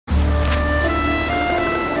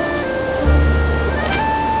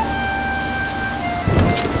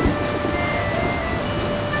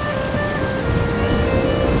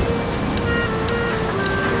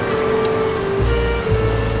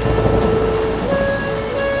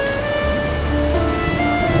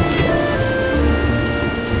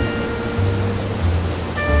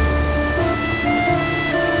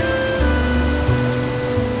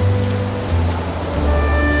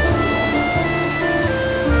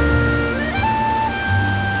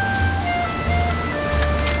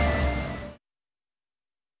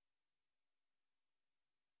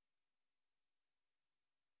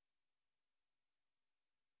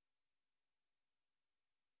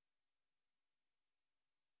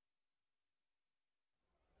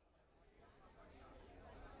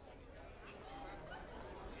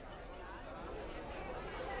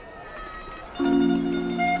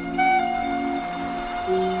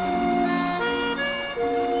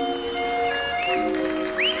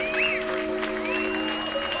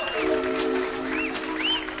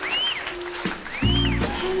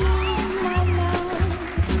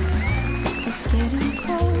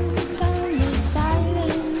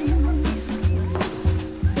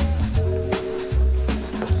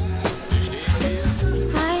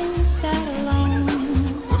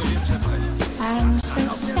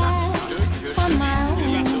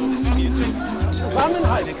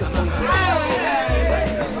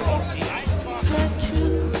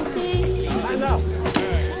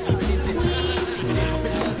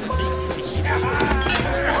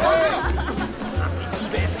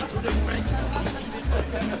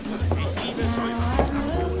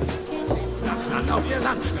Auf der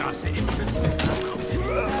Landstraße im Schützengraben auf dem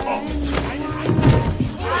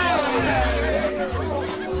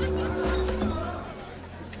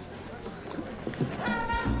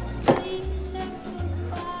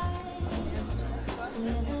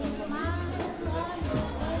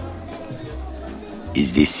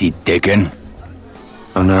Is this seat taken?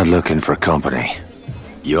 I'm not looking for company.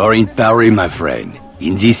 You're in Paris, my friend.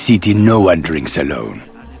 In this city, no one drinks alone.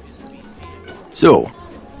 So,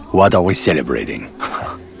 what are we celebrating?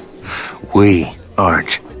 We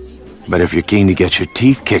aren't. But if you're keen to get your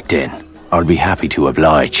teeth kicked in, I'll be happy to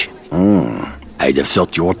oblige. I'd have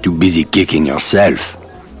thought you were too busy kicking yourself.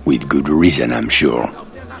 With good reason, I'm sure.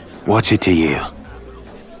 What's it to you?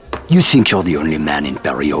 You think you're the only man in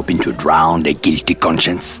Paris hoping to drown a guilty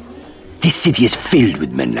conscience? This city is filled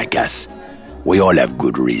with men like us. We all have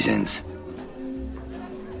good reasons.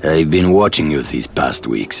 I've been watching you these past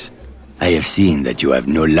weeks. I have seen that you have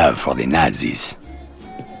no love for the Nazis.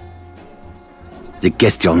 The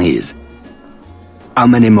question is, how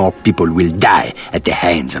many more people will die at the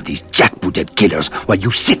hands of these jackbooted killers while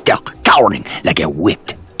you sit there cowering like a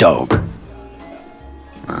whipped dog?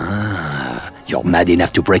 You're mad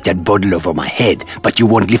enough to break that bottle over my head, but you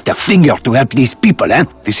won't lift a finger to help these people, eh?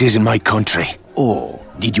 This isn't my country. Oh,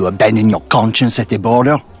 did you abandon your conscience at the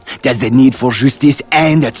border? Does the need for justice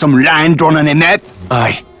end at some line drawn on a map?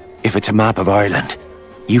 Aye, if it's a map of Ireland.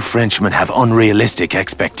 You Frenchmen have unrealistic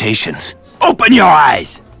expectations. Open your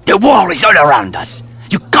eyes! The war is all around us.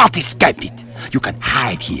 You can't escape it. You can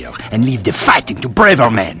hide here and leave the fighting to braver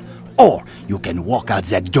men. Or you can walk out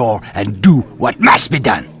that door and do what must be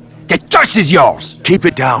done. The choice is yours! Keep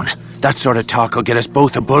it down. That sort of talk will get us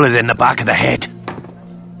both a bullet in the back of the head.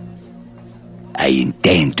 I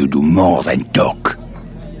intend to do more than talk.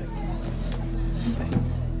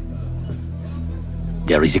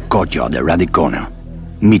 There is a courtyard around the corner.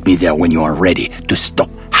 Meet me there when you are ready to stop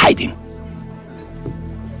hiding.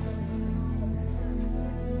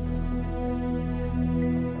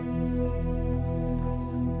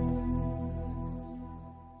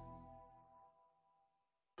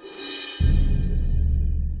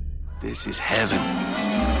 This is heaven.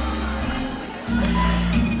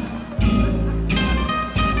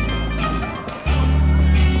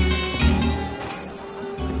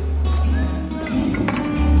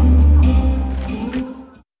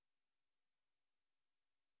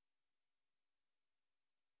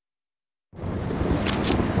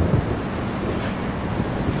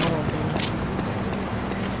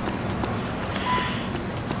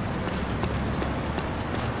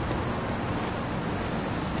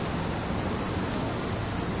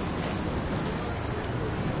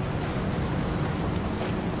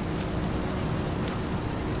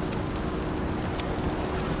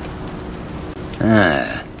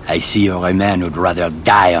 I see you're a man who'd rather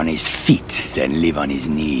die on his feet than live on his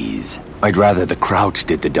knees. I'd rather the Krauts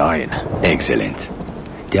did the dying. Excellent.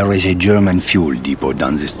 There is a German fuel depot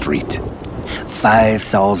down the street.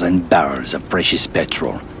 5,000 barrels of precious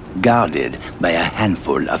petrol, guarded by a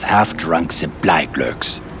handful of half-drunk supply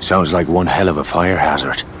clerks. Sounds like one hell of a fire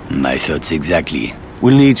hazard. My thoughts exactly.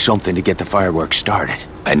 We'll need something to get the fireworks started.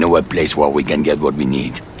 I know a place where we can get what we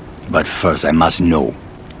need. But first I must know.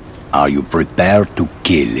 Are you prepared to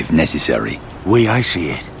kill if necessary? I see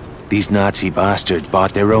it. These Nazi bastards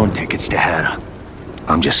bought their own tickets to hell.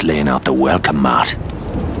 I'm just laying out the welcome mat.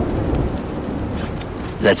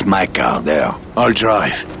 That's my car there. I'll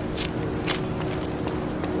drive.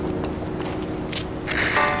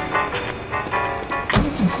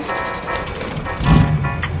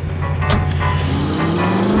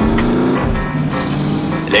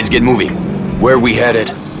 Let's get moving. Where are we headed?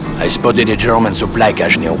 I spotted a German supply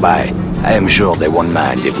cache nearby. I am sure they won't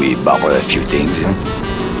mind if we borrow a few things.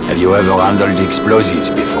 Have you ever handled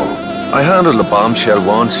explosives before? I handled a bombshell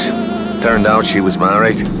once. Turned out she was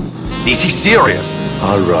married. This is serious.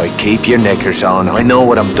 All right, keep your knickers on. I know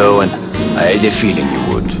what I'm doing. I had a feeling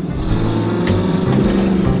you would.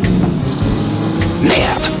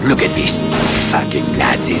 Merde, look at this. Fucking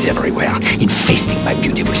Nazis everywhere, infesting my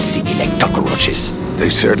beautiful city like cockroaches. They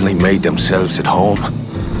certainly made themselves at home.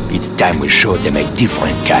 It's time we showed them a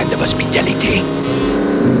different kind of hospitality.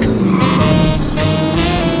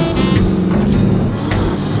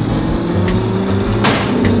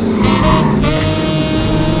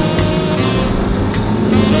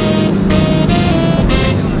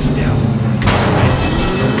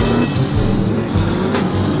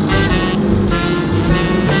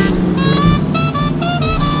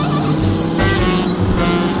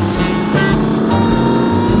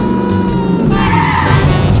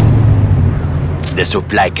 The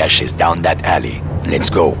supply cache is down that alley.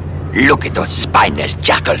 Let's go. Look at those spineless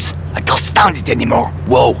jackals. I can't stand it anymore.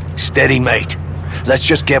 Whoa, steady, mate. Let's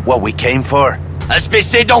just get what we came for.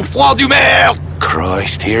 Espèce d'enfant du merde!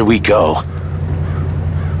 Christ, here we go.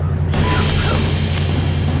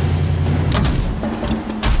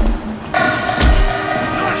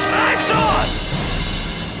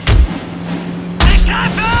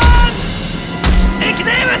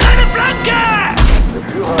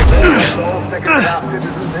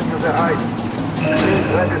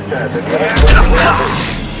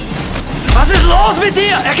 Was ist los mit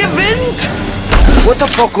dir? Er gewinnt! What the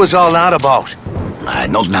fuck was all that about?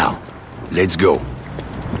 Not now. Let's go.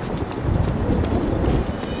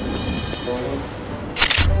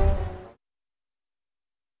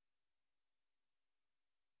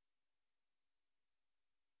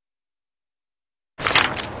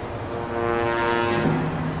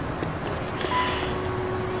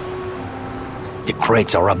 The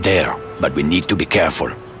crates are up there, but we need to be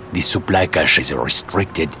careful. This supply cache is a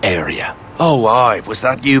restricted area. Oh, aye. Was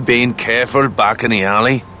that you being careful back in the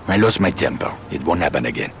alley? I lost my temper. It won't happen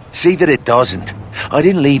again. See that it doesn't. I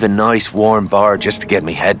didn't leave a nice warm bar just to get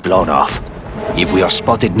me head blown off. If we are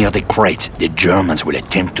spotted near the crates, the Germans will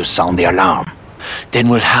attempt to sound the alarm. Then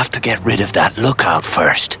we'll have to get rid of that lookout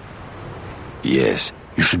first. Yes,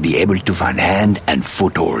 you should be able to find hand and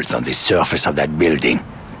footholds on the surface of that building.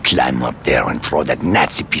 Climb up there and throw that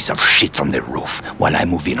Nazi piece of shit from the roof while I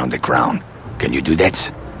move in on the ground. Can you do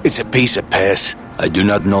that? It's a piece of piss. I do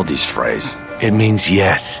not know this phrase. It means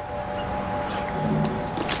yes.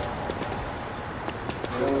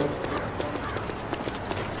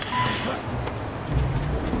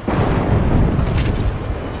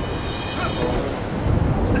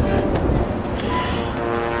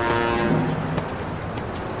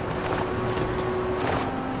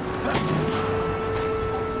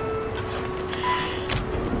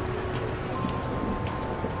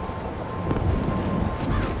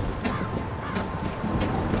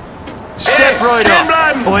 Step right up.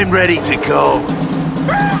 I'm ready to go.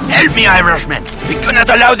 Help me, Irishman! We cannot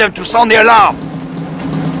allow them to sound the alarm!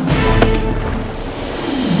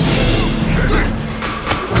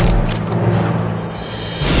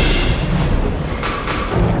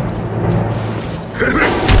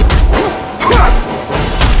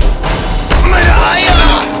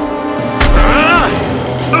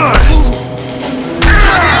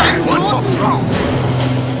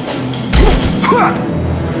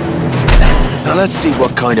 Now let's see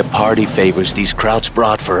what kind of party favors these krauts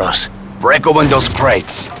brought for us. Break open those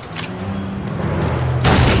crates.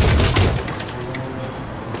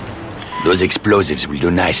 Those explosives will do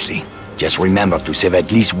nicely. Just remember to save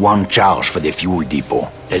at least one charge for the fuel depot.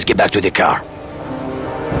 Let's get back to the car.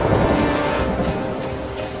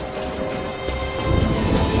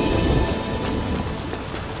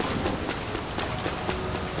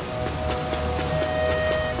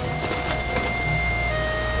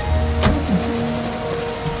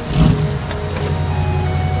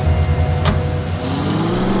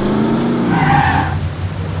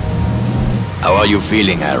 How are you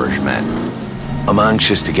feeling, Irishman? I'm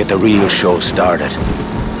anxious to get the real show started.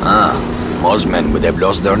 Most men would have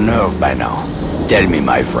lost their nerve by now. Tell me,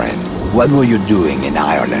 my friend, what were you doing in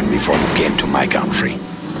Ireland before you came to my country?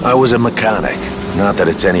 I was a mechanic. Not that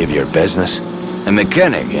it's any of your business. A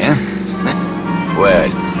mechanic, eh?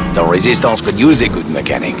 Well, the Resistance could use a good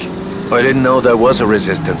mechanic. I didn't know there was a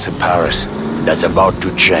resistance in Paris. That's about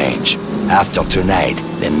to change. After tonight,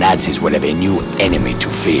 the Nazis will have a new enemy to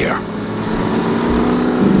fear.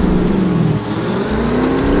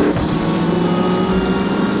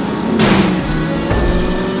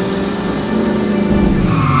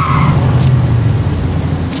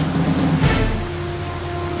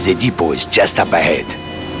 The depot is just up ahead.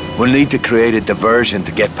 We'll need to create a diversion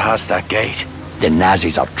to get past that gate. The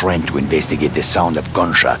Nazis are trained to investigate the sound of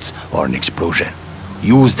gunshots or an explosion.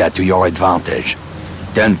 Use that to your advantage.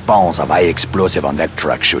 10 pounds of high explosive on that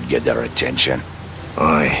truck should get their attention.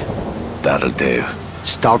 Aye, that'll do.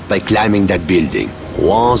 Start by climbing that building.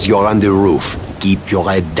 Once you're on the roof, keep your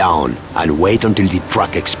head down and wait until the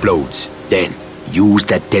truck explodes. Then, use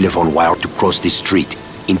that telephone wire to cross the street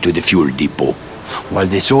into the fuel depot. While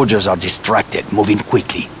the soldiers are distracted, move in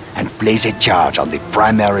quickly and place a charge on the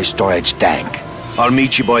primary storage tank. I'll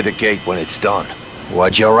meet you by the gate when it's done.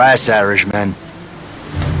 Watch your ass, Irishman.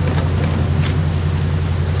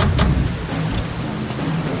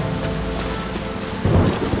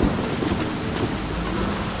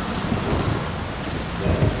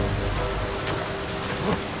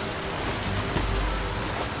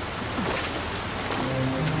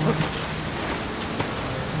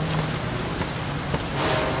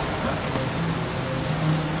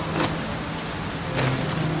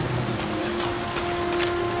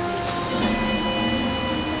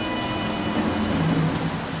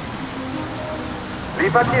 Les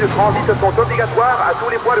papiers de transit sont obligatoires à tous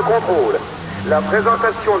les points de contrôle. La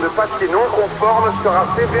présentation de papiers non conformes sera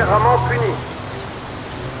sévèrement punie.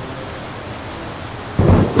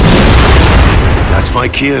 That's my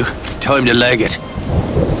cue. Time to leg it.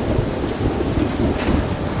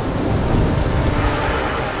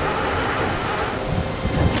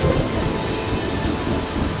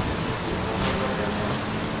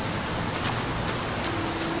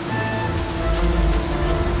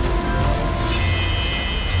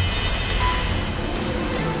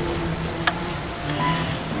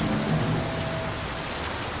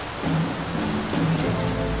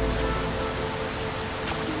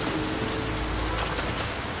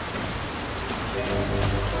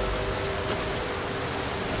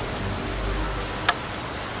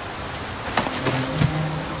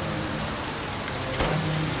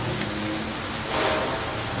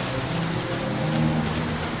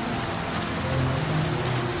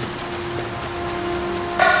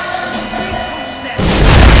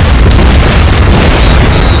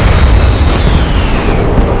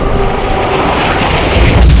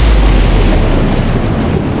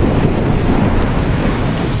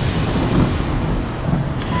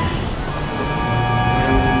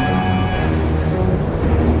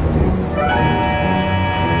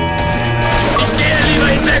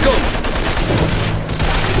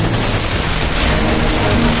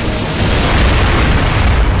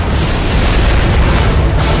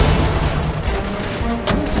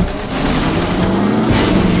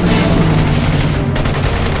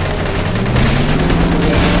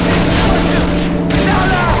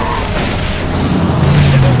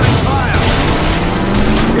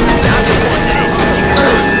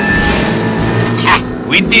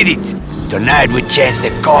 We did it! Tonight we changed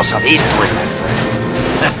the course of history, my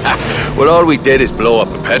friend. Well, all we did is blow up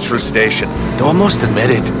a petrol station. Though I must admit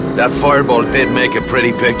it, that fireball did make a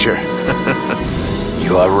pretty picture.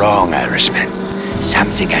 You are wrong, Irishman.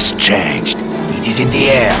 Something has changed. It is in the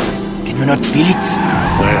air. Can you not feel it?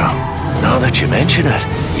 Well, now that you mention it...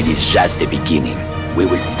 It is just the beginning. We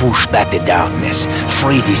will push back the darkness,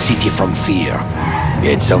 free the city from fear.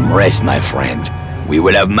 Get some rest, my friend. We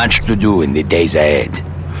will have much to do in the days ahead.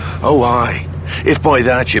 Oh, aye. If by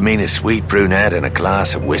that you mean a sweet brunette and a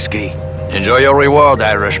glass of whiskey. Enjoy your reward,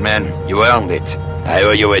 Irishman. You earned it. I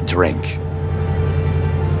owe you a drink.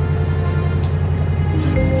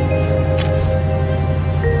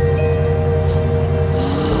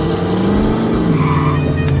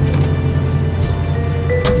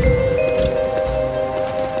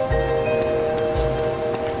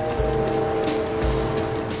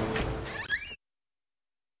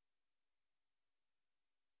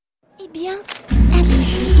 Eh bien, at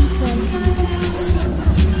least we eat well.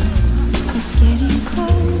 It's getting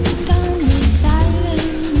cold on this island.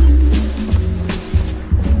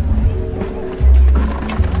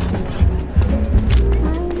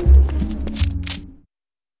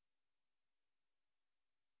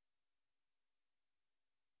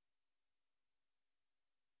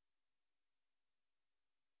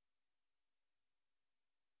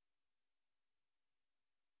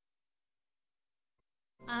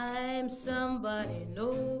 I'm somebody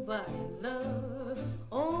nobody loves.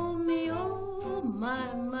 Oh me, oh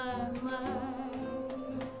my, my, my.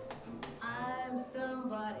 I'm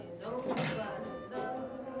somebody nobody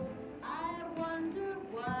loves. I wonder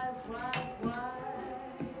why.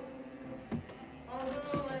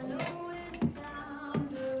 Although I know it's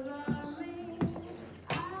bound alarming,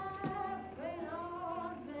 I pray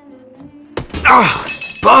Lord bend me. Ah!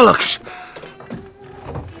 Bollocks!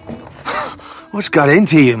 What's got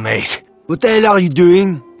into you, mate? What the hell are you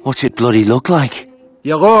doing? What's it bloody look like?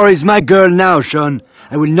 Your whore is my girl now, Sean.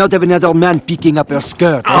 I will not have another man picking up her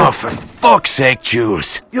skirt. Oh, for fuck's sake,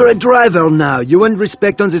 Jules. You're a driver now. You want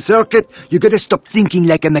respect on the circuit? You gotta stop thinking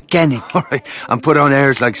like a mechanic. Alright, and put on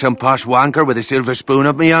airs like some posh wanker with a silver spoon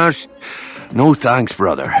up me arse? No thanks,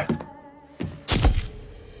 brother.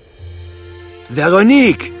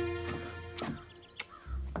 Veronique!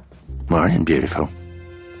 Morning, beautiful.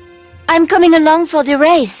 I'm coming along for the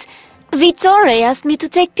race. Vittore asked me to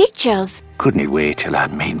take pictures. Couldn't he wait till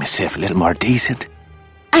I'd made myself a little more decent?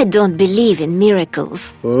 I don't believe in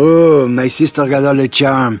miracles. Oh, my sister got all the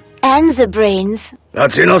charm. And the brains.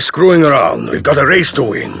 That's enough screwing around. We've got a race to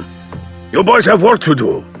win. You boys have work to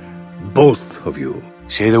do. Both of you.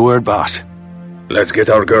 Say the word, boss. Let's get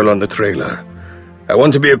our girl on the trailer. I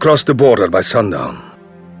want to be across the border by sundown.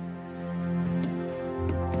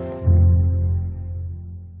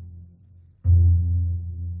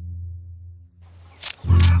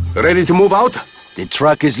 Ready to move out? The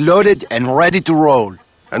truck is loaded and ready to roll.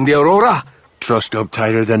 And the Aurora? Trussed up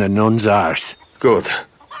tighter than a nun's arse. Good.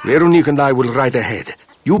 Veronique and I will ride ahead.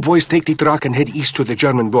 You boys take the truck and head east to the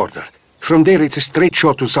German border. From there, it's a straight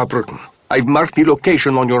shot to Saarbrücken. I've marked the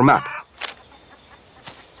location on your map.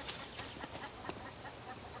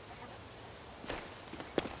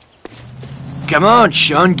 Come on,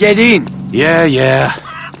 Sean, get in. Yeah.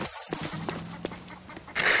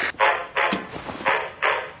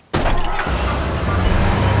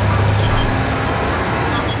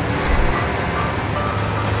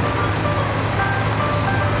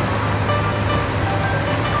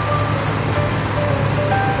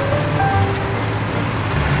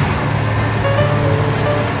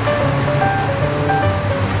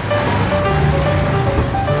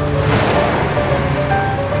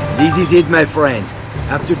 This is it, my friend.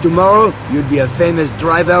 After tomorrow, you'll be a famous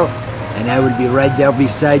driver, and I will be right there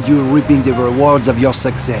beside you reaping the rewards of your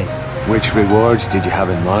success. Which rewards did you have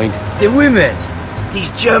in mind? The women!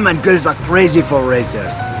 These German girls are crazy for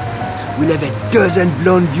racers. We'll have a dozen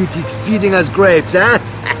blonde beauties feeding us grapes, huh?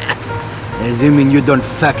 Assuming you don't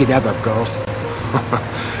fuck it up, of course.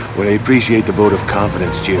 Well, I appreciate the vote of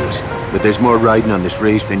confidence, Jules, but there's more riding on this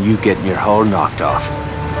race than you getting your hull knocked off.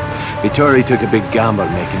 Vittori took a big gamble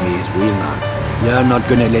making me his wheelman. You're not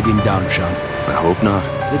gonna let him down, Sean. I hope not.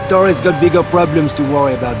 Vittori's got bigger problems to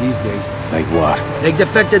worry about these days. Like what? Like the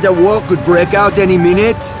fact that a war could break out any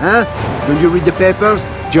minute, huh? Don't you read the papers?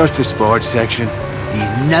 Just the sports section.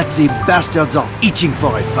 These Nazi bastards are itching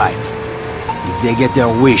for a fight. If they get their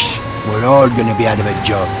wish, we're all gonna be out of a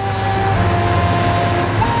job.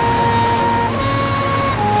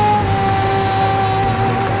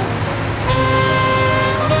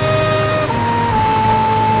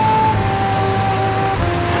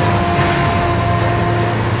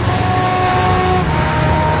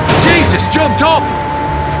 Jumped up!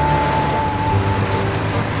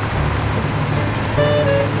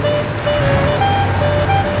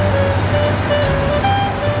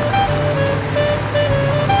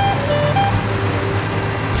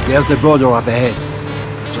 There's the border up ahead.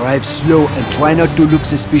 Drive slow and try not to look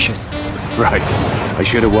suspicious. Right. I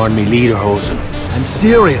should have warned me lederhosen. I'm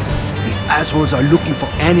serious. These assholes are looking for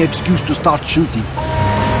any excuse to start shooting.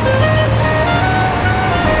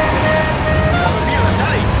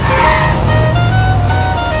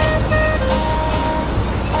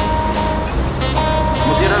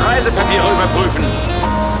 Reisepapiere überprüfen.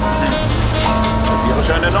 Papiere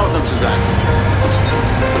scheinen in Ordnung zu sein.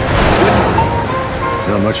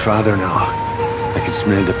 Not much farther now. I can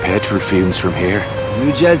smell the petrol fumes from here.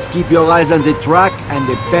 You just keep your eyes on the track and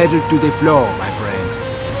the pedal to the floor, my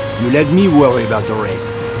friend. You let me worry about the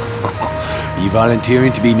rest. Are you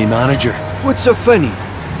volunteering to be my manager? What's so funny?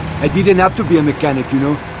 I didn't have to be a mechanic, you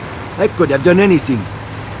know. I could have done anything.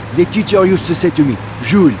 The teacher used to say to me,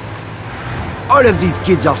 Jules, all of these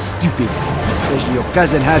kids are stupid, especially your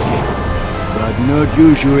cousin Javier. But not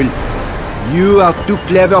you, Jules. You are too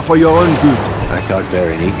clever for your own good. I thought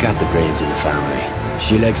Veronique got the brains of the family.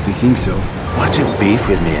 She likes to think so. What's her beef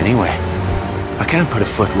with me anyway? I can't put a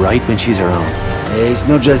foot right when she's around. It's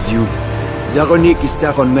not just you. Veronique is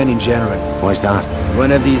tough on men in general. Why's that?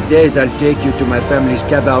 One of these days I'll take you to my family's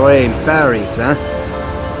cabaret in Paris, huh?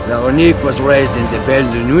 Veronique was raised in the Belle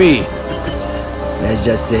de Nuit. Let's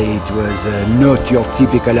just say it was not your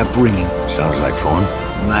typical upbringing. Sounds like fun.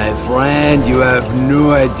 My friend, you have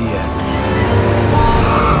no idea.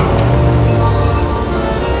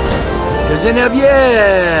 Cousin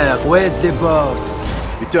Javier, where's the boss?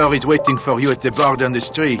 Peter is waiting for you at the bar down the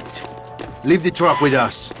street. Leave the truck with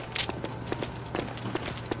us.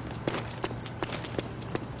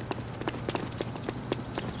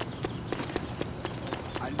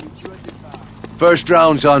 First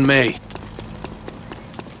round's on me.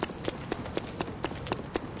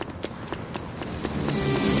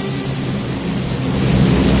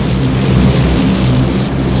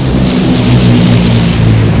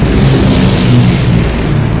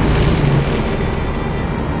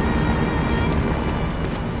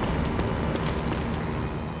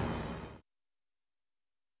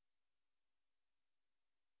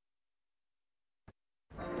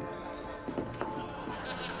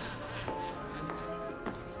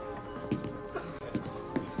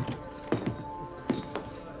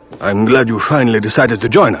 I'm glad you finally decided to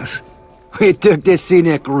join us. We took the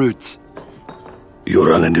scenic route. You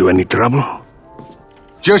run into any trouble?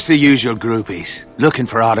 Just the usual groupies, looking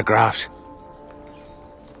for autographs.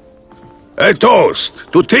 A toast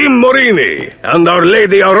to Team Morini and Our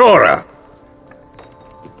Lady Aurora.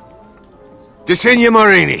 To Signor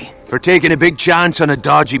Morini, for taking a big chance on a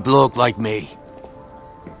dodgy bloke like me.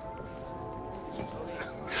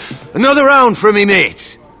 Another round for me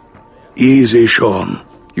mates. Easy, Sean.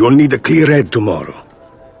 You'll need a clear head tomorrow.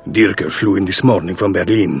 Dirker flew in this morning from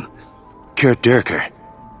Berlin. Kurt Dirker.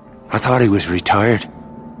 I thought he was retired.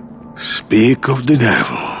 Speak of the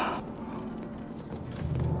devil.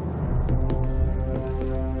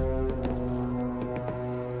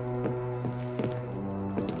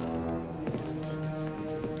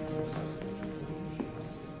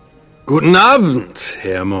 Guten Abend,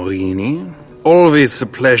 Herr Morini. Always a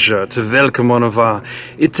pleasure to welcome one of our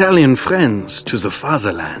Italian friends to the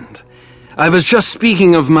fatherland. I was just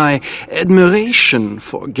speaking of my admiration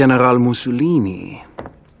for General Mussolini.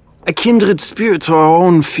 A kindred spirit to our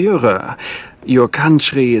own Führer. Your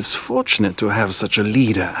country is fortunate to have such a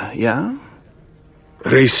leader, yeah?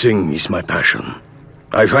 Racing is my passion.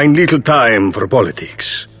 I find little time for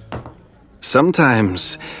politics.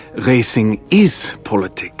 Sometimes racing is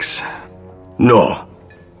politics. No,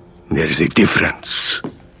 there is a difference.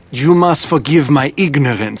 You must forgive my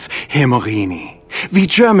ignorance, Herr Morini. We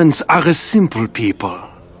Germans are a simple people.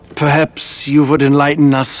 Perhaps you would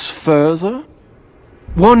enlighten us further?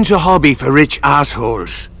 One's a hobby for rich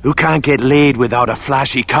assholes who can't get laid without a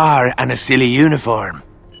flashy car and a silly uniform.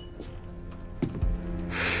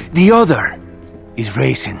 The other is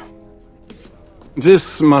racing.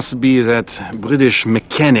 This must be that British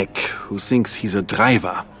mechanic who thinks he's a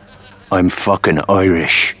driver. I'm fucking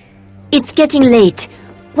Irish. It's getting late.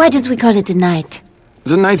 Why don't we call it a night?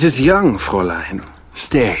 The night is young, Fräulein.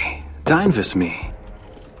 Stay, dine with me.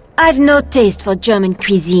 I've no taste for German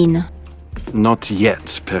cuisine. Not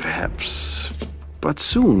yet, perhaps. But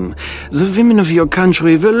soon, the women of your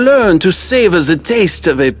country will learn to savor the taste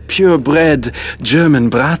of a purebred German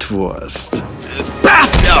bratwurst.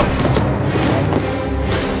 Bastard!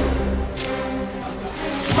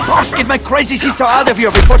 Boss, get my crazy sister out of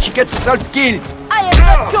here before she gets herself killed! I am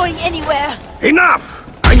not going anywhere! Enough!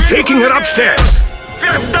 I'm taking her upstairs!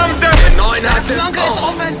 Verdammte! Der Neun hat den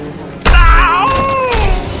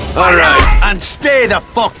Alright, and stay the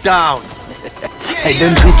fuck down! I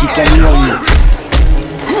don't think he can hear you.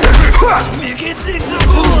 Mir geht's nicht so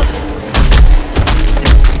gut.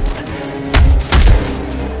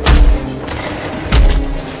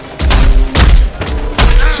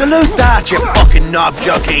 Salute that, you fucking knob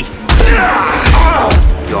jockey!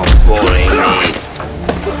 You're boring me.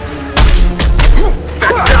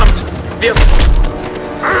 Verdammt! Wir...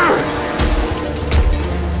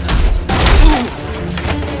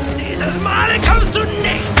 Dieses Mal kommst du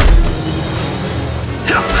nicht.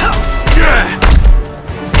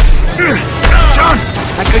 John!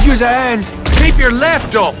 I could use a hand! Keep your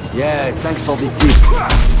left up! Yeah, thanks for the tip.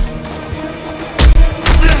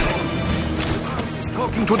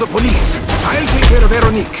 Talking to the police. I'll take care of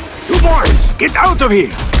Veronique. You boys, get out of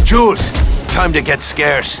here! Jules, time to get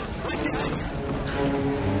scarce.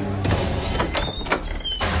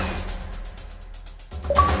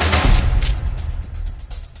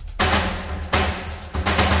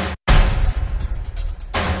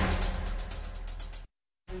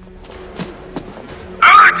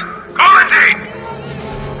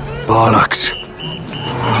 Bollocks.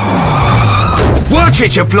 Watch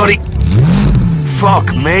it, you bloody...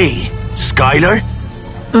 Fuck me. Skylar?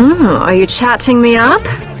 Are you chatting me up?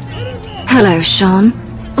 Hello, Sean.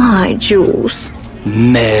 Hi, Jules.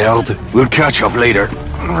 Merde. We'll catch up later.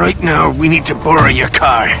 Right now, we need to borrow your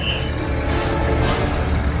car.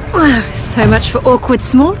 Well, so much for awkward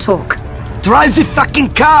small talk. Drive the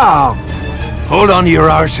fucking car! Hold on to your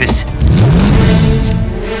arses.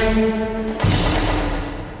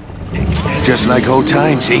 Just like old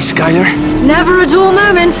times, eh, Skylar? Never a dull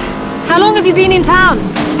moment. How long have you been in town?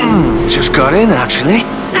 Just got in, actually.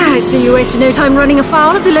 I see you wasted no time running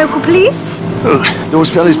afoul of the local police. Oh, those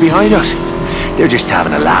fellas behind us. They're just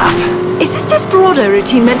having a laugh. Is this Desperado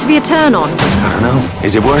routine meant to be a turn-on? I don't know.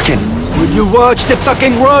 Is it working? Will you watch the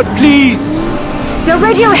fucking road, please? They'll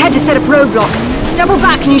radio ahead to set up roadblocks. Double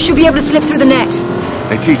back and you should be able to slip through the net.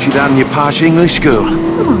 They teach you that in your posh English school.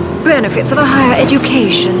 Benefits of a higher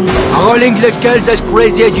education. Are all English girls as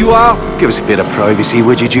crazy as you are? Give us a bit of privacy,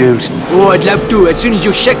 would you, Jules? Oh, I'd love to, as soon as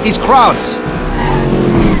you check these crowds.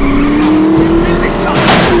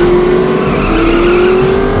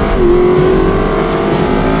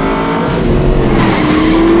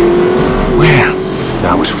 Well,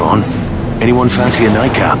 that was fun. Anyone fancy a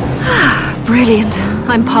nightcap? Brilliant.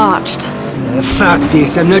 I'm parched. Fuck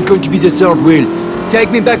this, I'm not going to be the third wheel.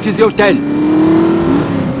 Take me back to the hotel.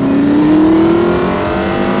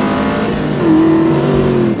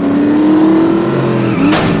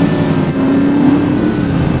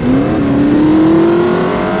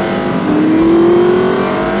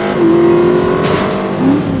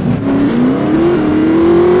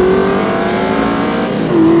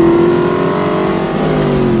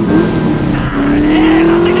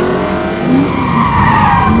 Lass dich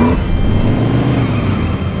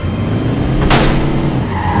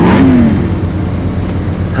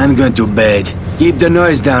I'm going to bed. Keep the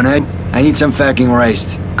noise down, eh? I need some fucking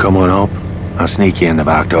rest. Come on up. I'll sneak you in the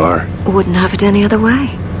back door. Wouldn't have it any other way.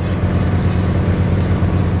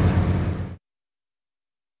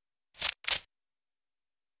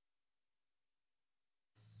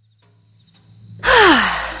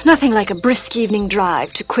 Nothing like a brisk evening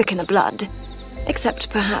drive to quicken the blood. Except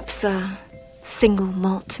perhaps a single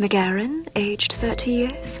malt McGarren, aged 30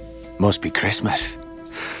 years. Must be Christmas.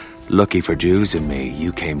 Lucky for Jews and me,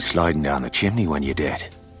 you came sliding down the chimney when you did.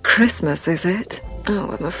 Christmas, is it?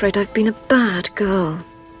 Oh, I'm afraid I've been a bad girl.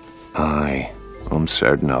 Aye, I'm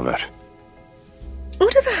certain of it.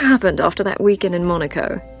 Whatever happened after that weekend in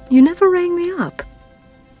Monaco? You never rang me up.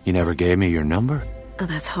 You never gave me your number? Oh,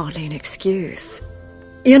 that's hardly an excuse.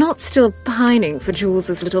 You're not still pining for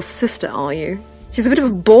Jules's little sister, are you? She's a bit of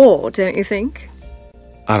a bore, don't you think?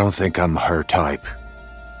 I don't think I'm her type.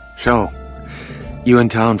 So, you in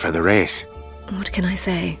town for the race? What can I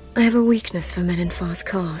say? I have a weakness for men in fast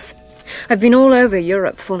cars. I've been all over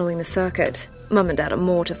Europe following the circuit. Mum and Dad are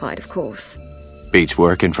mortified, of course. Beats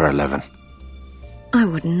working for a living. I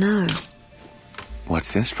wouldn't know.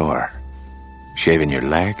 What's this for? Shaving your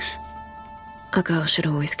legs? A girl should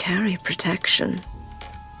always carry protection.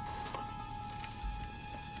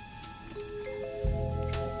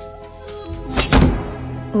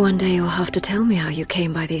 One day you'll have to tell me how you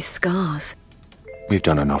came by these scars. We've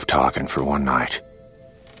done enough talking for one night.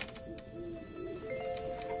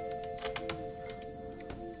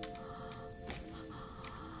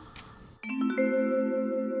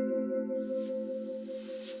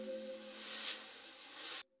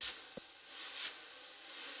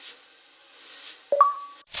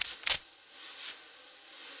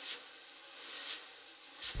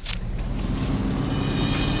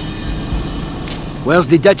 Where's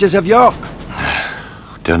the Duchess of York?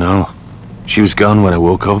 Dunno. She was gone when I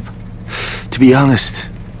woke up. To be honest,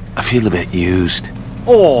 I feel a bit used.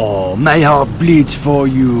 Oh, my heart bleeds for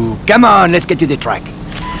you. Come on, let's get to the track.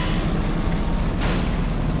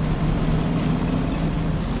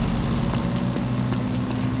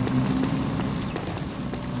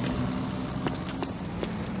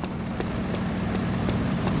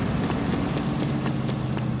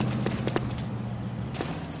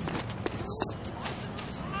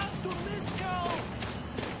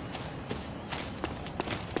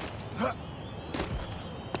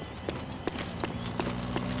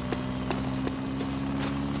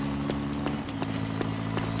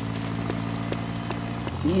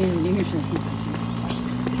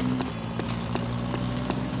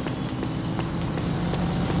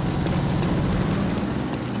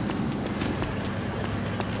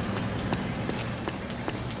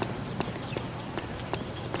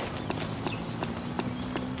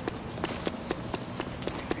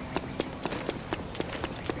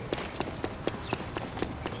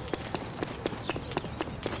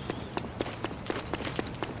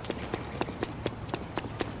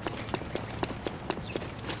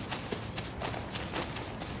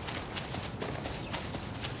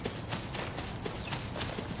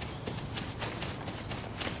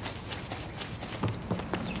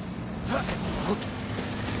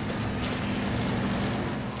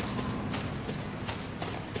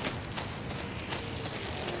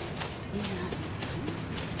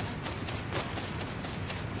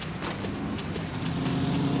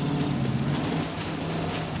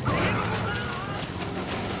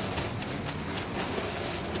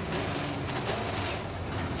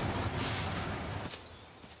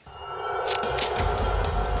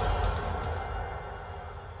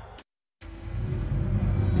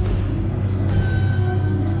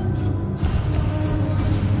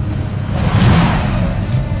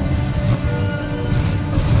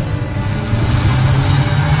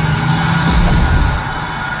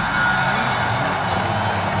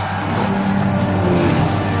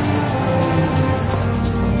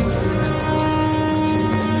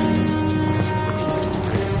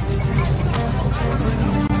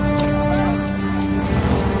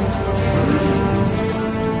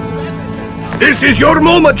 This is your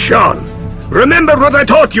moment, Sean. Remember what I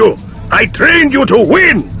taught you. I trained you to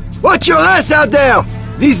win. Watch your ass out there!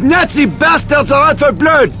 These Nazi bastards are out for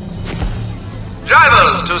blood!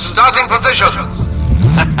 Drivers to starting positions.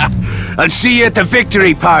 I'll see you at the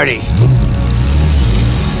victory party.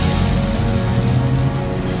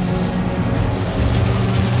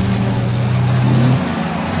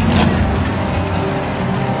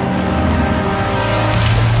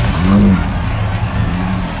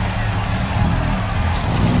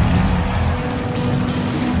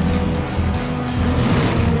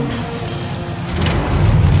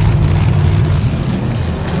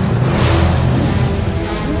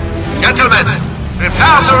 Gentlemen,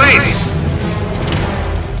 prepare to race.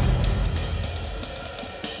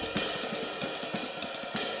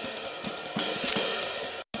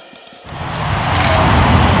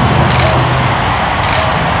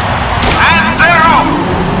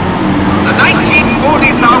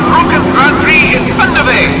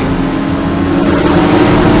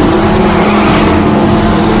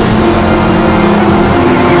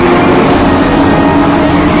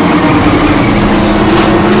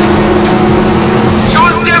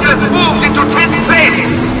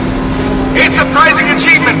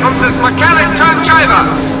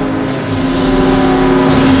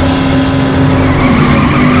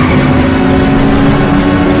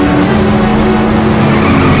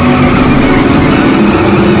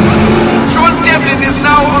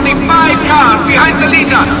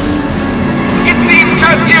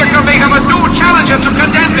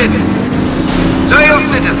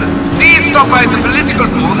 citizens, please stop by the political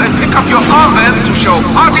booth and pick up your armbands to show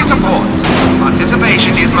party support.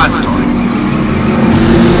 Participation is mandatory.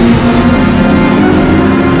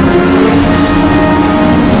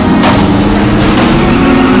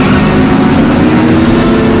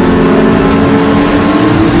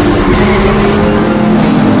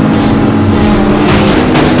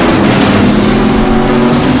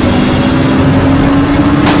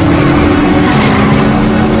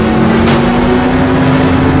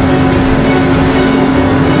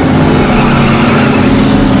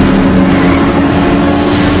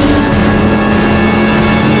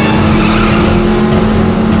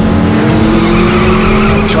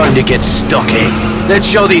 To get stuck in. Let's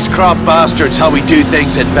show these crop bastards how we do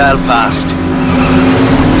things in Belfast.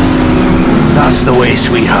 That's the way,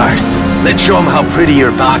 sweetheart. Let's show them how pretty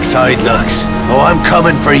your backside looks. Oh, I'm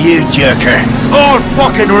coming for you, jerker. All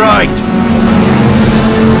fucking right!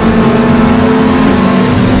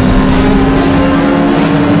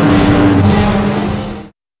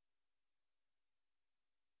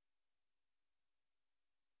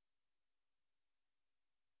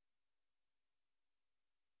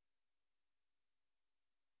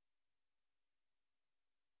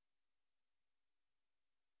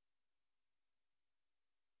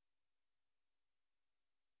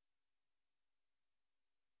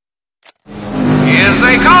 Here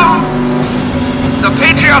they come! The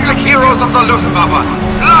patriotic heroes of the Luftwaffe,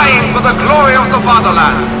 flying for the glory of the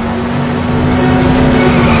fatherland.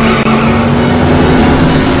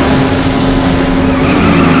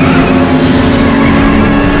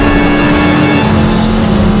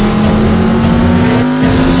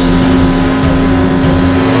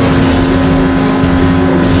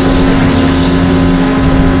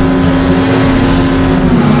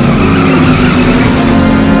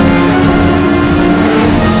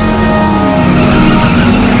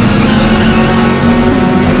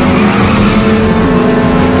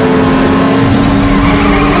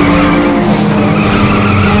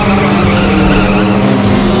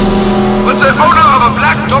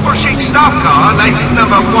 Staff car, license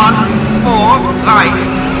number 145.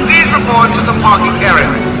 Please report to the parking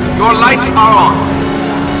area. Your lights are on.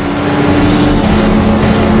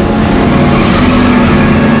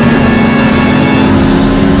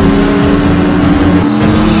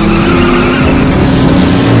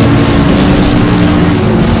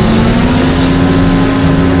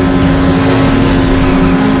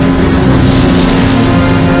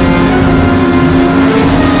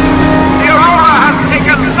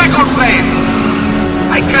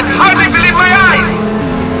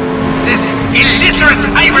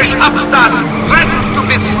 Upstart threatens to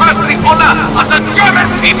besmirch the honor of the German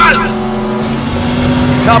people!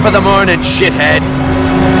 Top of the morning, shithead.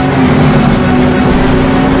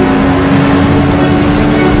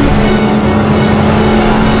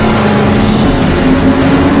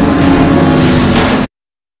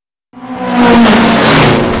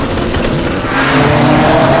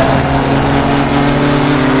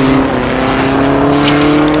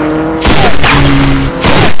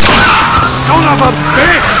 Son of a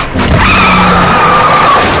bitch!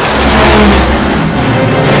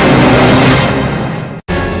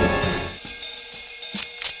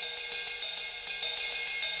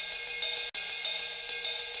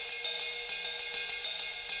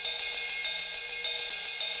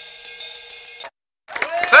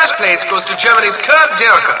 First place goes to Germany's Kurt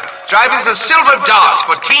Dirker, driving the Silver Dart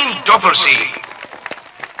for Team Doppelsieg.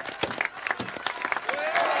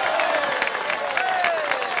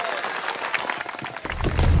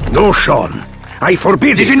 No, Sean. I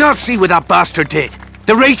forbid it. Did you not see what that bastard did?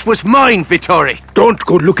 The race was mine, Vittori. Don't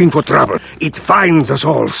go looking for trouble. It finds us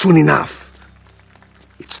all soon enough.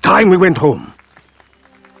 It's time we went home.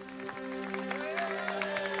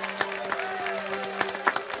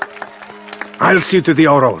 I'll see to the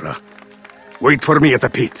Aurora. Wait for me at the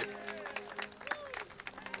pit.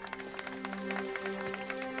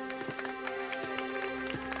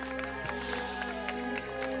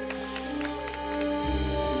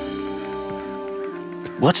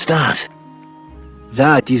 What's that?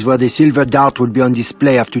 That is where the Silver Dart will be on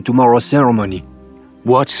display after tomorrow's ceremony.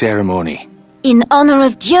 What ceremony? In honor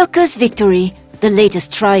of Dierker's victory, the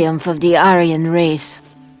latest triumph of the Aryan race.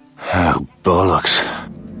 Oh, bollocks.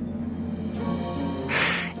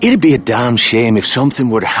 It'd be a damn shame if something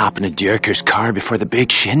were to happen to Dierker's car before the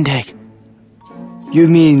big shindig. You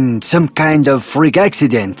mean some kind of freak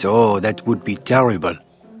accident? Oh, that would be terrible.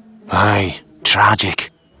 Aye, tragic.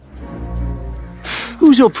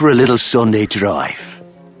 Who's up for a little Sunday drive?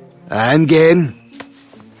 I'm game.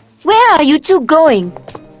 Where are you two going?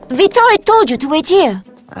 Vittori told you to wait here.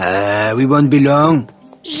 We won't be long.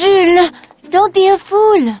 Jules, Don't be a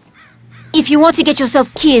fool. If you want to get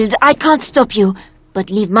yourself killed, I can't stop you. But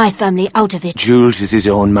leave my family out of it. Jules is his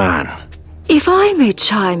own man. If I may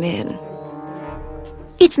chime in.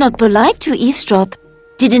 It's not polite to eavesdrop.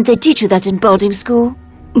 Didn't they teach you that in boarding school?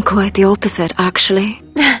 Quite the opposite, actually.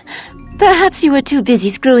 Perhaps you were too busy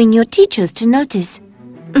screwing your teachers to notice.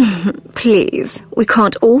 Please, we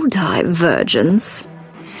can't all die virgins.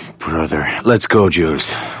 Brother, let's go,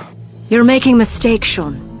 Jules. You're making a mistake,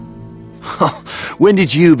 Sean. When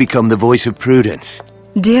did you become the voice of prudence?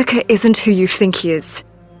 Dirk isn't who you think he is.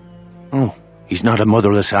 Oh, he's not a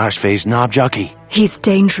motherless arse-faced knob jockey. He's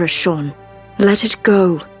dangerous, Sean. Let it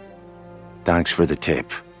go. Thanks for the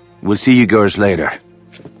tip. We'll see you girls later.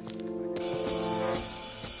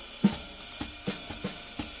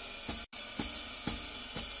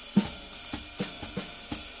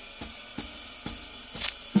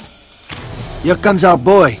 Here comes our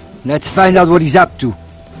boy. Let's find out what he's up to.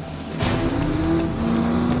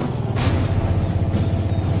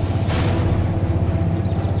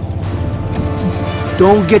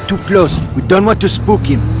 Don't get too close. We don't want to spook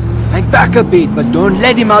him. Hang back a bit, but don't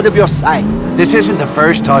let him out of your sight. This isn't the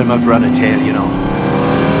first time I've run a tail, you know.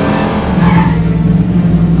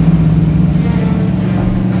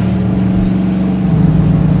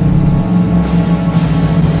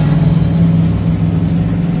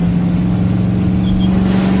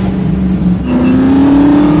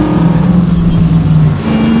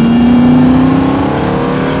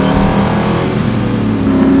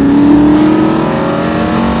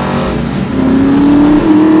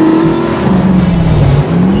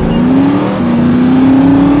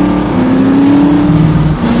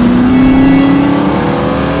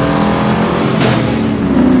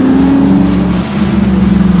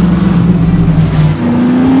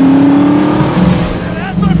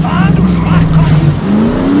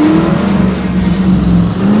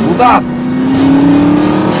 Up!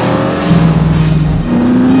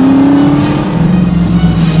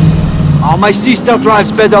 Oh, my sister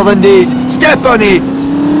drives better than this. Step on it!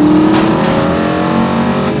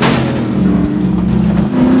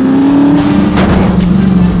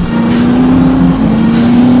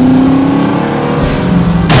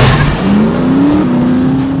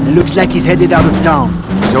 It looks like he's headed out of town.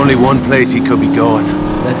 There's only one place he could be going.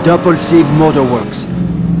 The Doppelsieg Motorworks.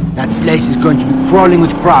 That place is going to be crawling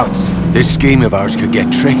with crowds. This scheme of ours could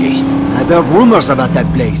get tricky. I've heard rumors about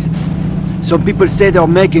that place. Some people say they're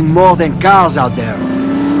making more than cars out there.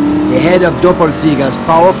 The head of Doppelsieg has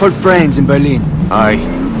powerful friends in Berlin. Aye,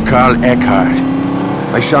 Karl Eckhart.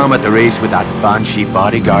 I saw him at the race with that banshee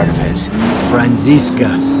bodyguard of his.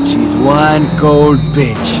 Franziska. She's one cold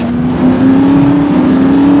bitch.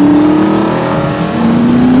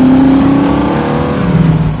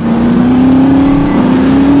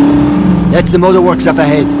 That's the motorworks up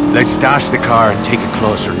ahead. Let's stash the car and take a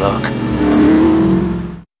closer look.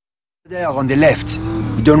 There, on the left.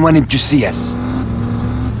 We don't want him to see us.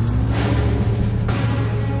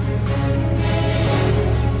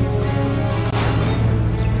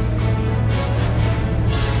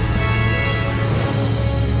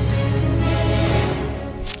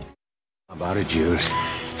 How about it, Jules?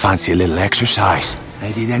 Fancy a little exercise?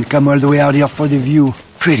 I didn't come all the way out here for the view.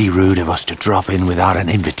 Pretty rude of us to drop in without an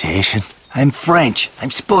invitation. I'm French. I'm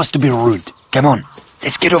supposed to be rude. Come on,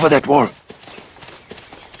 let's get over that wall.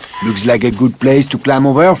 Looks like a good place to climb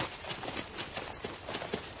over.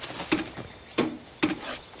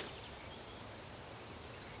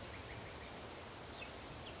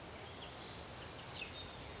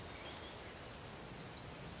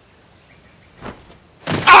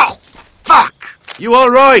 Ow! Fuck! You all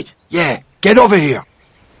right? Yeah, get over here.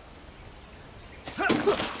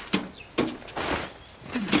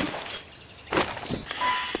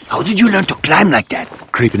 How did you learn to climb like that?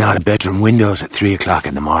 Creeping out of bedroom windows at 3 o'clock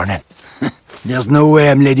in the morning. There's no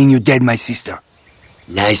way I'm letting you dead, my sister.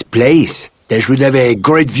 Nice place. They should have a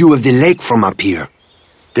great view of the lake from up here.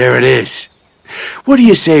 There it is. What do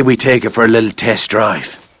you say we take it for a little test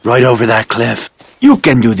drive? Right over that cliff. You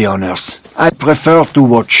can do the honors. I prefer to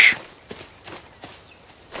watch.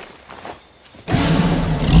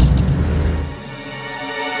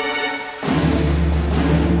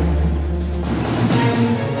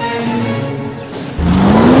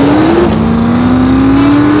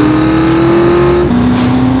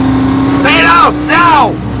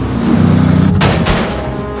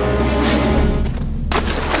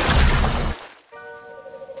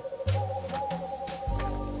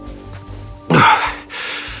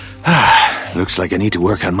 Looks like I need to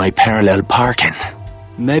work on my parallel parking.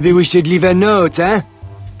 Maybe we should leave a note, eh?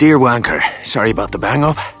 Dear Wanker, sorry about the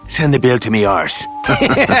bang-up. Send the bill to me arse.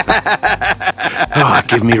 Oh,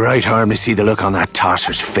 give me right arm to see the look on that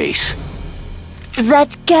tosser's face.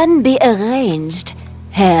 That can be arranged,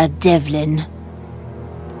 Herr Devlin.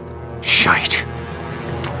 Shite.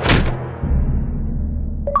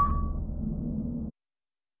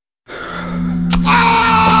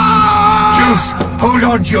 Juice! Hold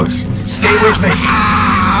on, Juice! Stay with me!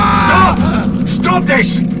 Stop! Stop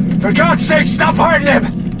this! For God's sake, stop hurting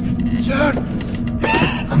him! Sir?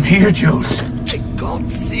 I'm here, Jules. I can't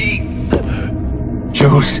see.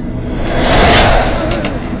 Jules.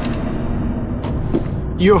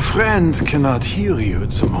 Your friend cannot hear you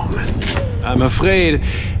at the moment. I'm afraid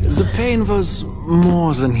the pain was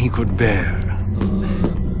more than he could bear.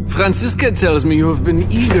 Franziska tells me you have been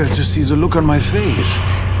eager to see the look on my face.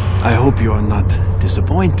 I hope you are not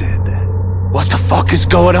disappointed. What the fuck is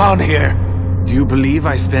going on here? Do you believe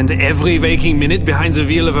I spend every waking minute behind the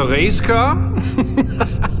wheel of a race car?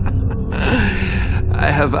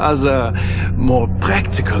 I have other, more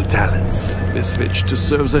practical talents with which to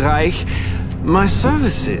serve the Reich. My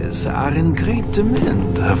services are in great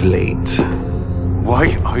demand of late.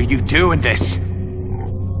 Why are you doing this?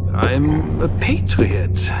 I'm a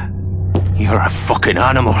patriot. You're a fucking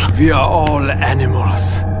animal. We are all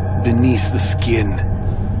animals, beneath the skin.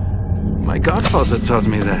 My godfather taught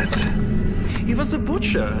me that. He was a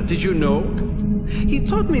butcher, did you know? He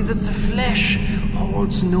taught me that the flesh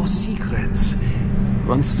holds no secrets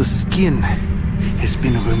once the skin has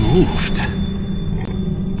been removed.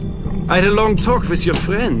 I had a long talk with your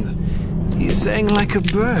friend. He sang like a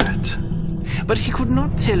bird. But he could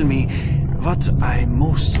not tell me what I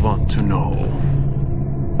most want to know.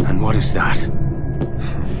 And what is that?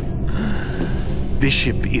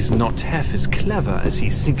 Bishop is not half as clever as he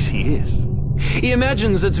thinks he is. He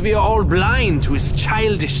imagines that we are all blind to his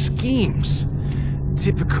childish schemes.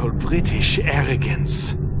 Typical British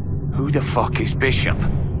arrogance. Who the fuck is Bishop?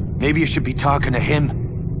 Maybe you should be talking to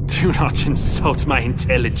him. Do not insult my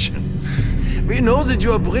intelligence. We know that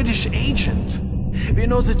you are a British agent. We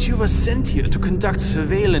know that you were sent here to conduct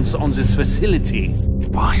surveillance on this facility.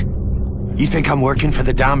 What? You think I'm working for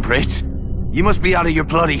the damn Brits? You must be out of your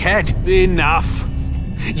bloody head. Enough.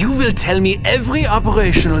 You will tell me every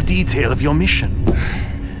operational detail of your mission.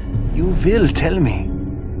 You will tell me,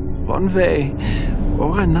 one way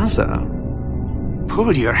or another.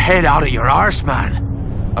 Pull your head out of your arse, man.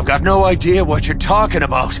 I've got no idea what you're talking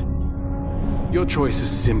about. Your choice is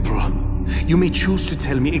simple. You may choose to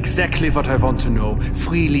tell me exactly what I want to know,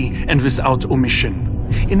 freely and without omission.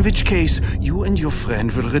 In which case, you and your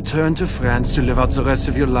friend will return to France to live out the rest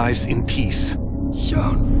of your lives in peace.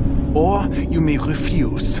 Sure. Or you may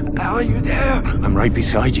refuse. How are you there? I'm right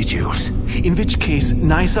beside you, Jules. In which case,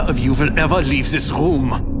 neither of you will ever leave this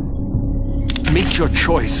room. Make your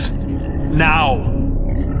choice. Now.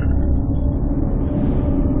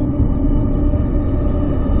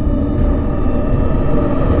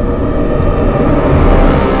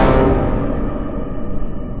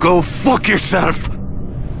 Go fuck yourself!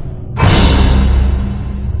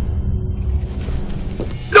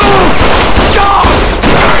 No! God!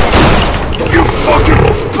 You fucking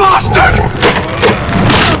bastard!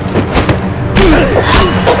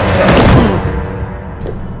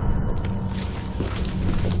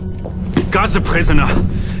 Guard the prisoner.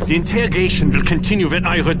 The interrogation will continue when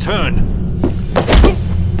I return.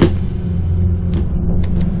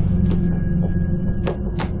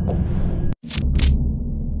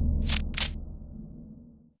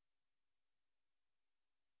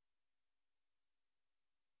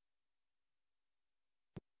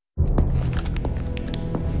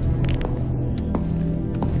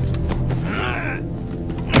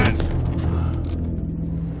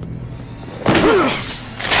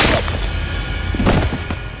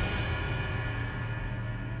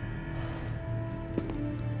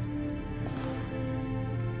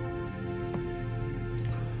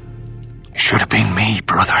 Should have been me,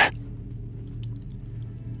 brother.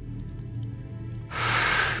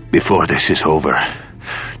 Before this is over,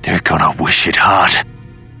 they're gonna wish it hard.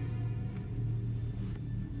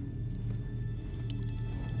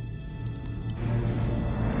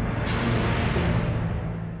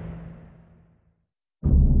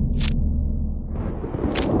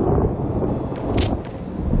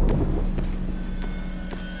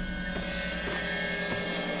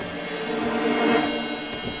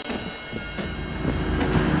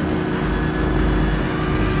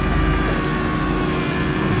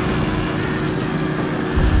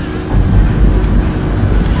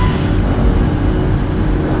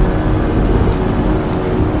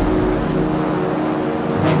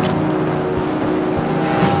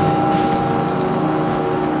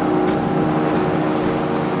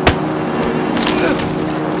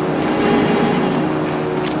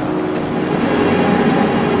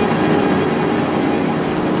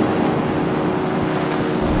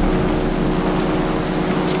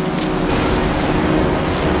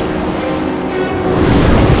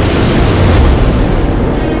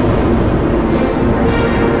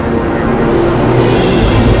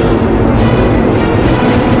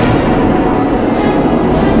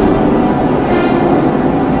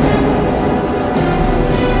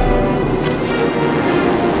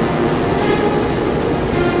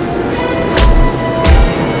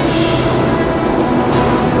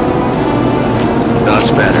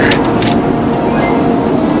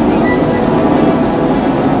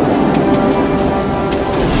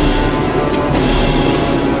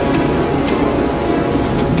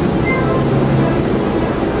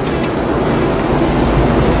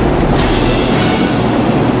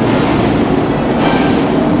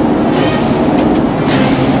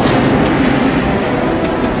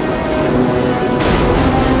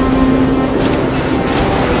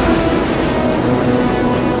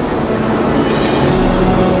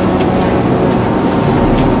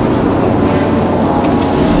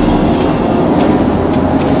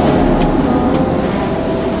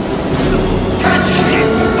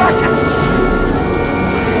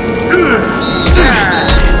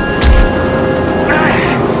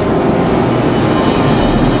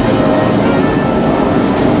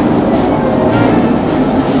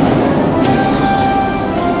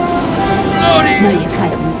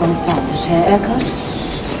 Eckert?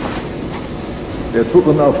 Der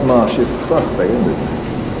Truppenaufmarsch ist fast beendet.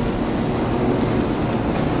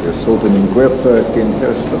 Wir sollten in kurzer gegen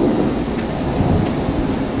Hersfeld.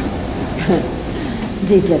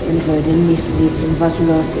 Die Deppen würden nicht wissen, was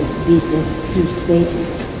los ist, bis es zu spät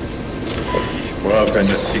ist. Ich brauche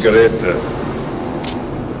eine Zigarette.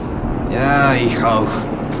 Ja, ich auch.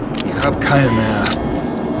 Ich hab keine mehr.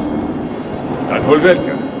 Dann hol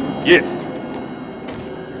Welke. Jetzt.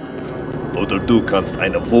 Oder du kannst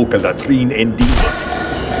eine Vogellatrin endienen.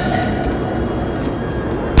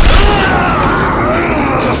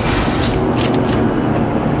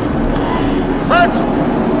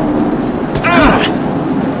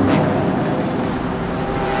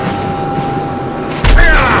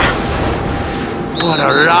 What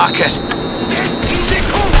a rocket!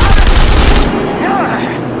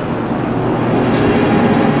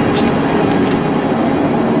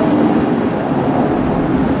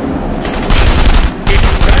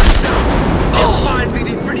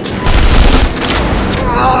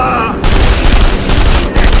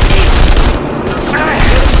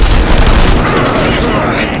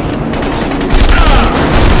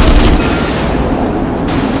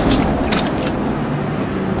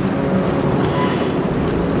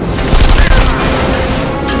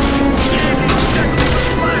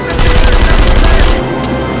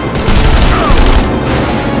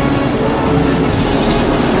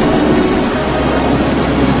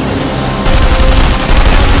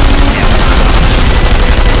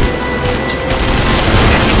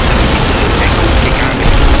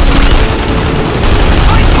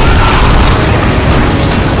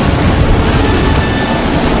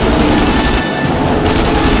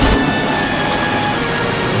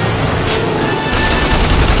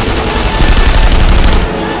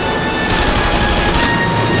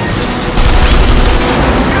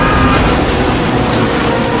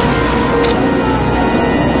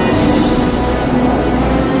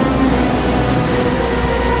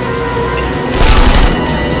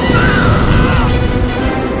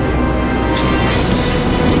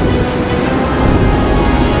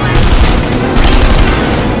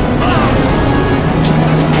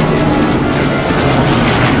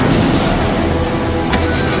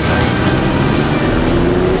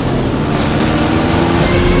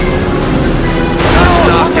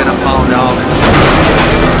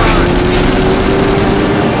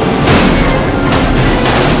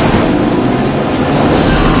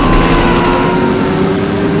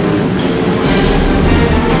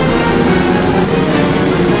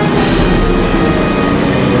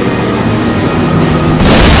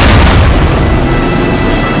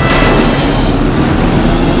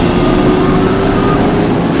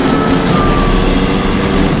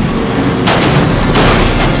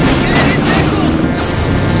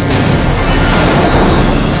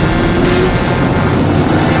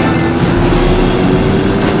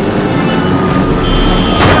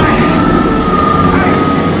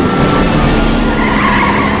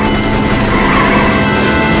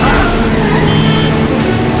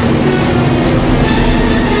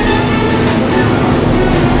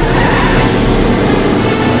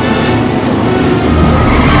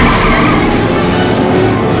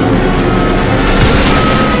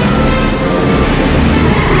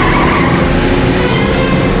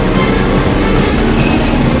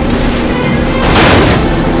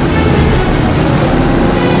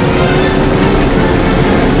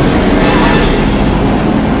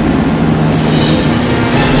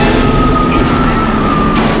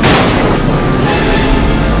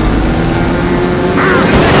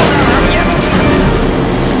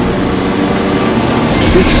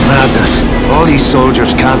 This is madness. All these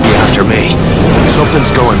soldiers can't be after me.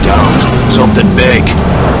 Something's going down. Something big.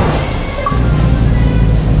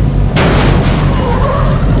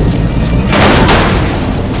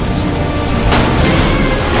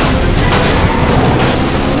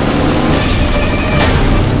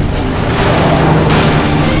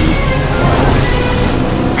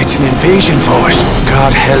 It's an invasion force.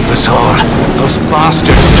 God help us all. Those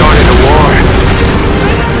bastards started a war.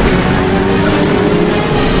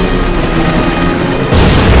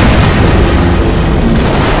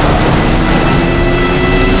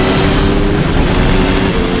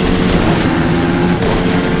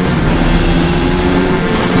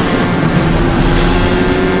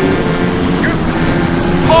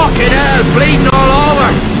 Fucking hell, bleeding all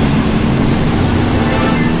over!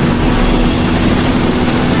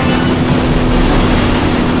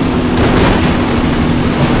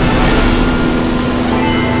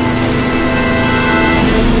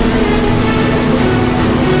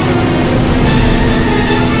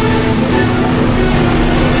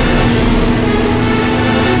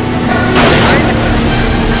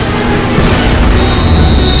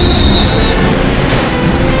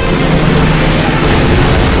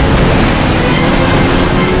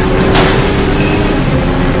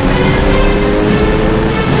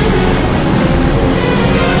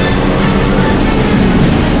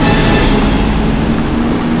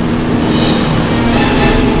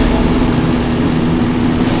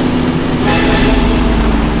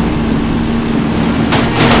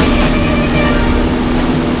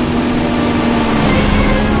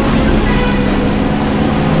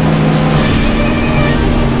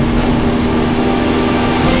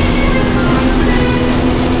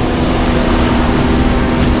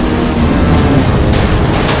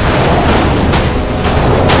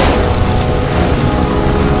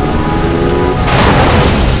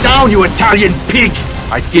 Italian pig!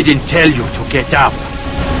 I didn't tell you to get up.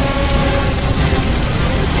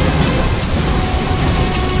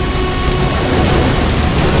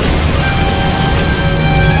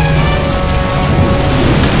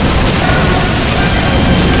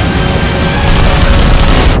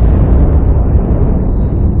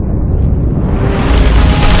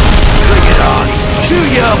 Bring it on! Chew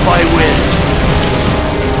you up, I will!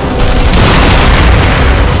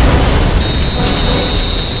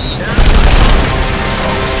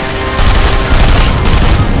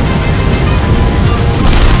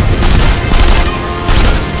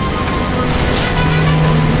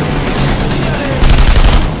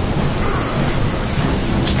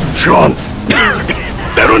 Sean!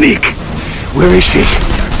 Veronique! Where is she?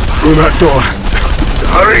 Through that door.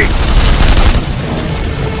 Hurry!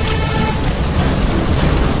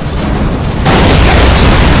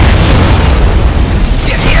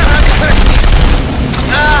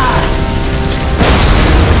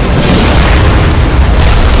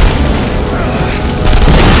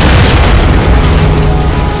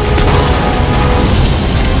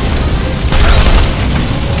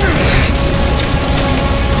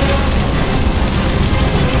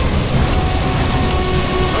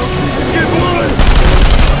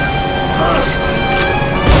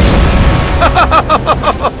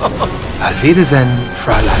 Auf Wiedersehen,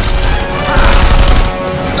 Fräulein.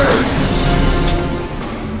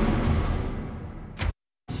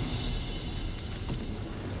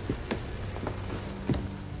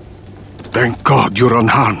 Thank God you're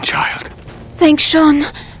unharmed, child. Thanks, Sean.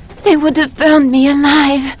 They would have burned me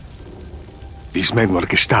alive. These men were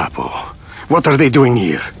Gestapo. What are they doing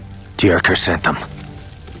here? Dierker sent them.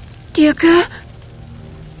 Dierker?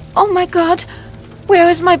 Oh my God. Where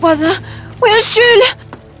is my brother? Where's Jules?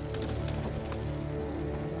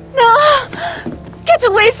 No! Get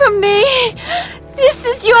away from me! This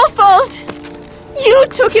is your fault! You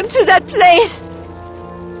took him to that place!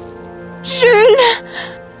 Jules!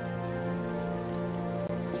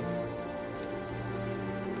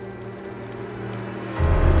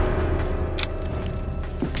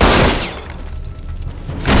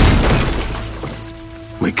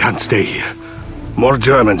 We can't stay here. More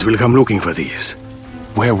Germans will come looking for these.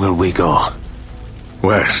 Where will we go?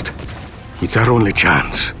 West. It's our only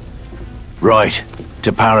chance. Right.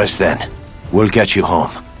 To Paris, then. We'll get you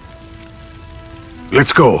home.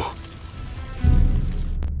 Let's go.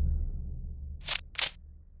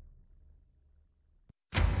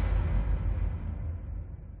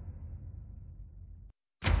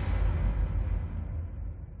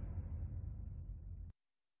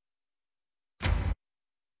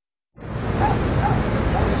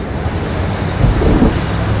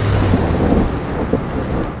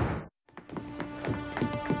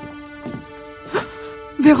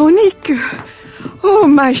 Veronique! Oh,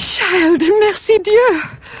 my child, merci Dieu!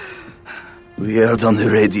 We heard on the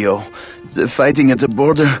radio. The fighting at the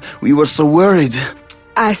border, we were so worried.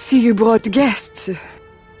 I see you brought guests.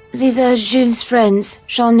 These are Jules' friends,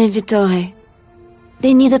 Jean and Vittore.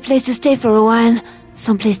 They need a place to stay for a while,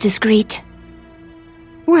 someplace discreet.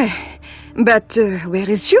 Well, but where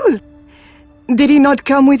is Jules? Did he not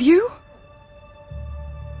come with you?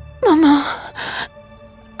 Mama...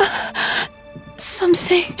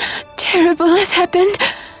 Something terrible has happened.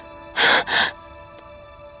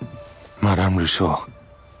 Madame Rousseau.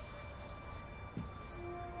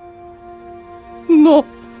 No.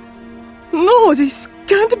 No, this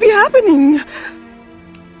can't be happening.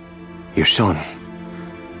 Your son.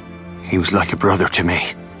 He was like a brother to me.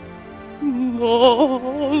 No,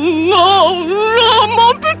 no, no,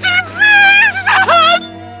 mon petit fils! No!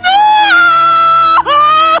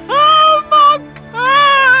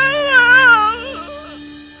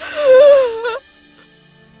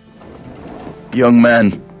 Young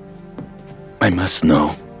man, I must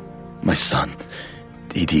know. My son,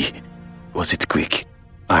 Didi, was it quick?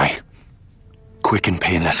 Aye. Quick and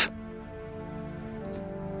painless.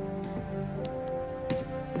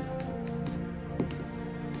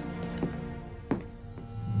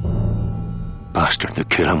 Bastard that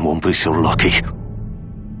killed him won't be so lucky.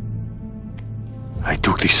 I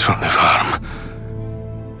took this from the farm.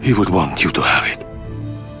 He would want you to have it.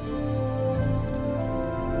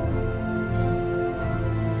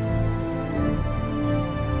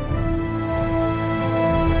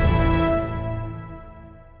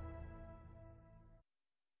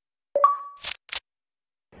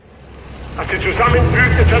 Dass sie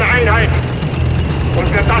zusammenfügte zu einer Einheit und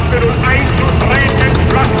für das wir nun einzutreten,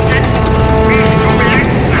 Flotten, wie